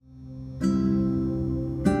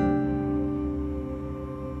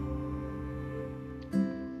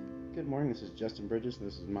morning. This is Justin Bridges, and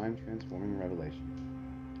this is Mind Transforming Revelation.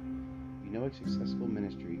 You know a successful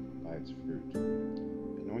ministry by its fruit.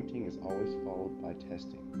 Anointing is always followed by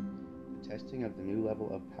testing. The testing of the new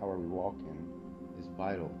level of power we walk in is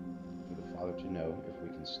vital for the Father to know if we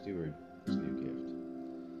can steward this new gift.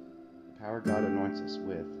 The power God anoints us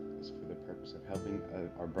with is for the purpose of helping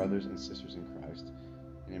our brothers and sisters in Christ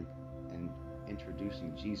and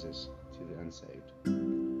introducing Jesus to the unsaved.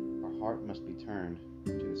 Our heart must be turned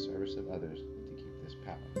to the service of others to keep this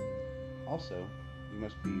power. Also, we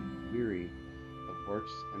must be weary of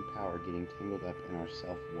works and power getting tangled up in our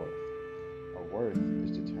self-worth. Our worth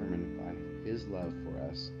is determined by His love for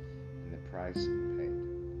us and the price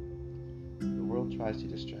paid. The world tries to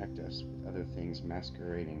distract us with other things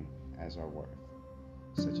masquerading as our worth,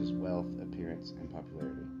 such as wealth, appearance, and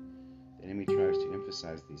popularity. The enemy tries to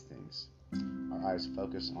emphasize these things. Our eyes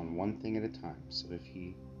focus on one thing at a time, so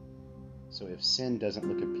if sin doesn't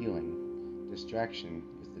look appealing, distraction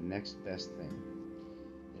is the next best thing.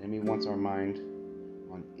 The enemy wants our mind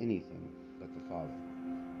on anything but the Father.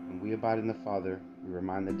 When we abide in the Father, we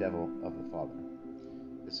remind the devil of the Father.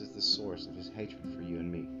 This is the source of his hatred for you and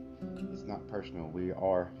me. It's not personal. We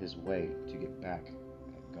are his way to get back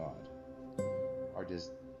at God. Our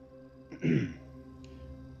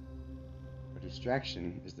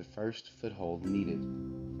distraction is the first foothold needed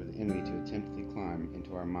for the enemy to attempt to climb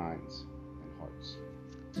into our minds and hearts.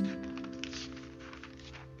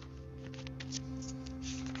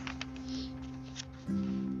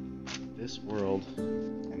 This world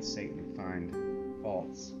and Satan find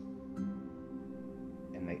faults,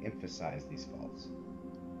 and they emphasize these faults.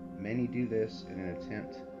 Many do this in an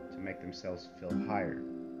attempt to make themselves feel higher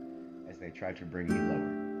as they try to bring you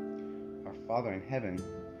lower. Our Father in heaven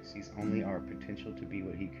sees only our potential to be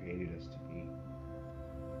what He created us to be.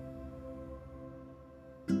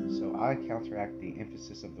 So I counteract the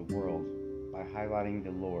emphasis of the world by highlighting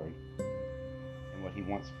the Lord and what He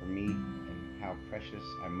wants for me and how precious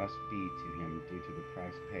I must be to Him due to the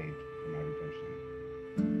price paid for my redemption.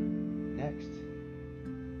 Next,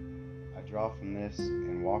 I draw from this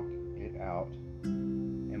and walk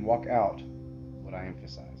out what I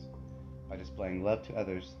emphasize. By displaying love to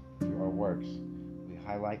others through our works, we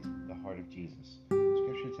highlight the heart of Jesus.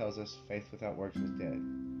 Scripture tells us faith without works is dead.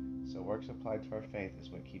 So works applied to our faith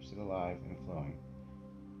is what keeps it alive and flowing.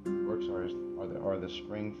 Works are the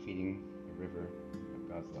spring feeding the river of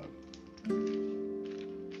God's love.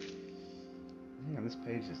 On this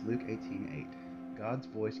page is Luke 18:8. God's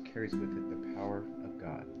voice carries with it the power of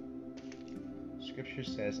God. Scripture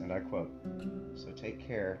says, and I quote, "So take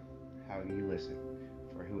care how you listen,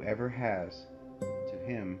 for whoever has, to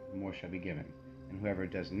him more shall be given, and whoever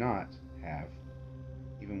does not have,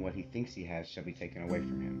 even what he thinks he has shall be taken away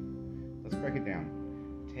from him." Let's break it down.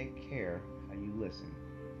 Take care how you listen.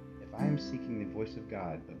 If I am seeking the voice of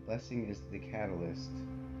God, but blessing is the catalyst,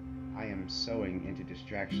 I am sowing into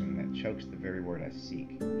distraction that chokes the very word I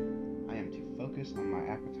seek. I am to focus on my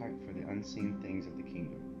appetite for the unseen things of the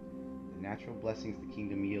kingdom. The natural blessings the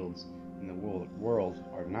kingdom yields in the world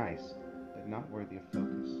are nice, but not worthy of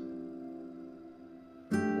focus,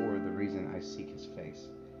 or the reason I seek His face.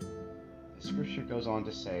 The scripture goes on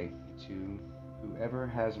to say, to whoever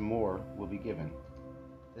has more will be given.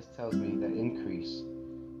 This tells me that increase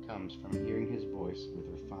comes from hearing His voice with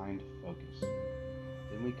refined focus.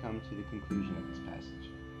 Then we come to the conclusion of this passage.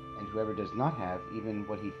 And whoever does not have, even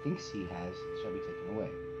what he thinks he has, shall be taken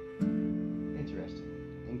away. Interesting.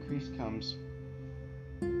 Increase comes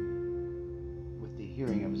with the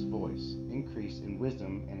hearing of His voice. Increase in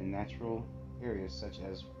wisdom and in natural areas such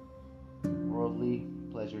as worldly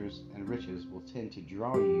pleasures and riches will tend to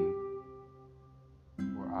draw you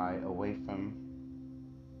or I away from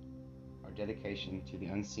our dedication to the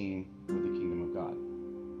unseen or the kingdom of God.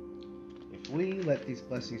 If we let these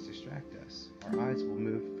blessings distract us, our eyes will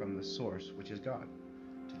move from the source, which is God,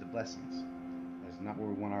 to the blessings. That is not where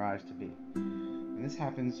we want our eyes to be. When this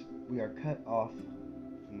happens, we are cut off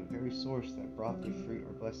from the very source that brought the fruit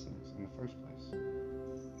or blessings in the first place.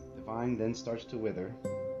 The vine then starts to wither.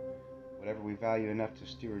 Whatever we value enough to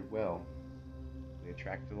steward well, we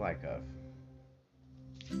attract the like of.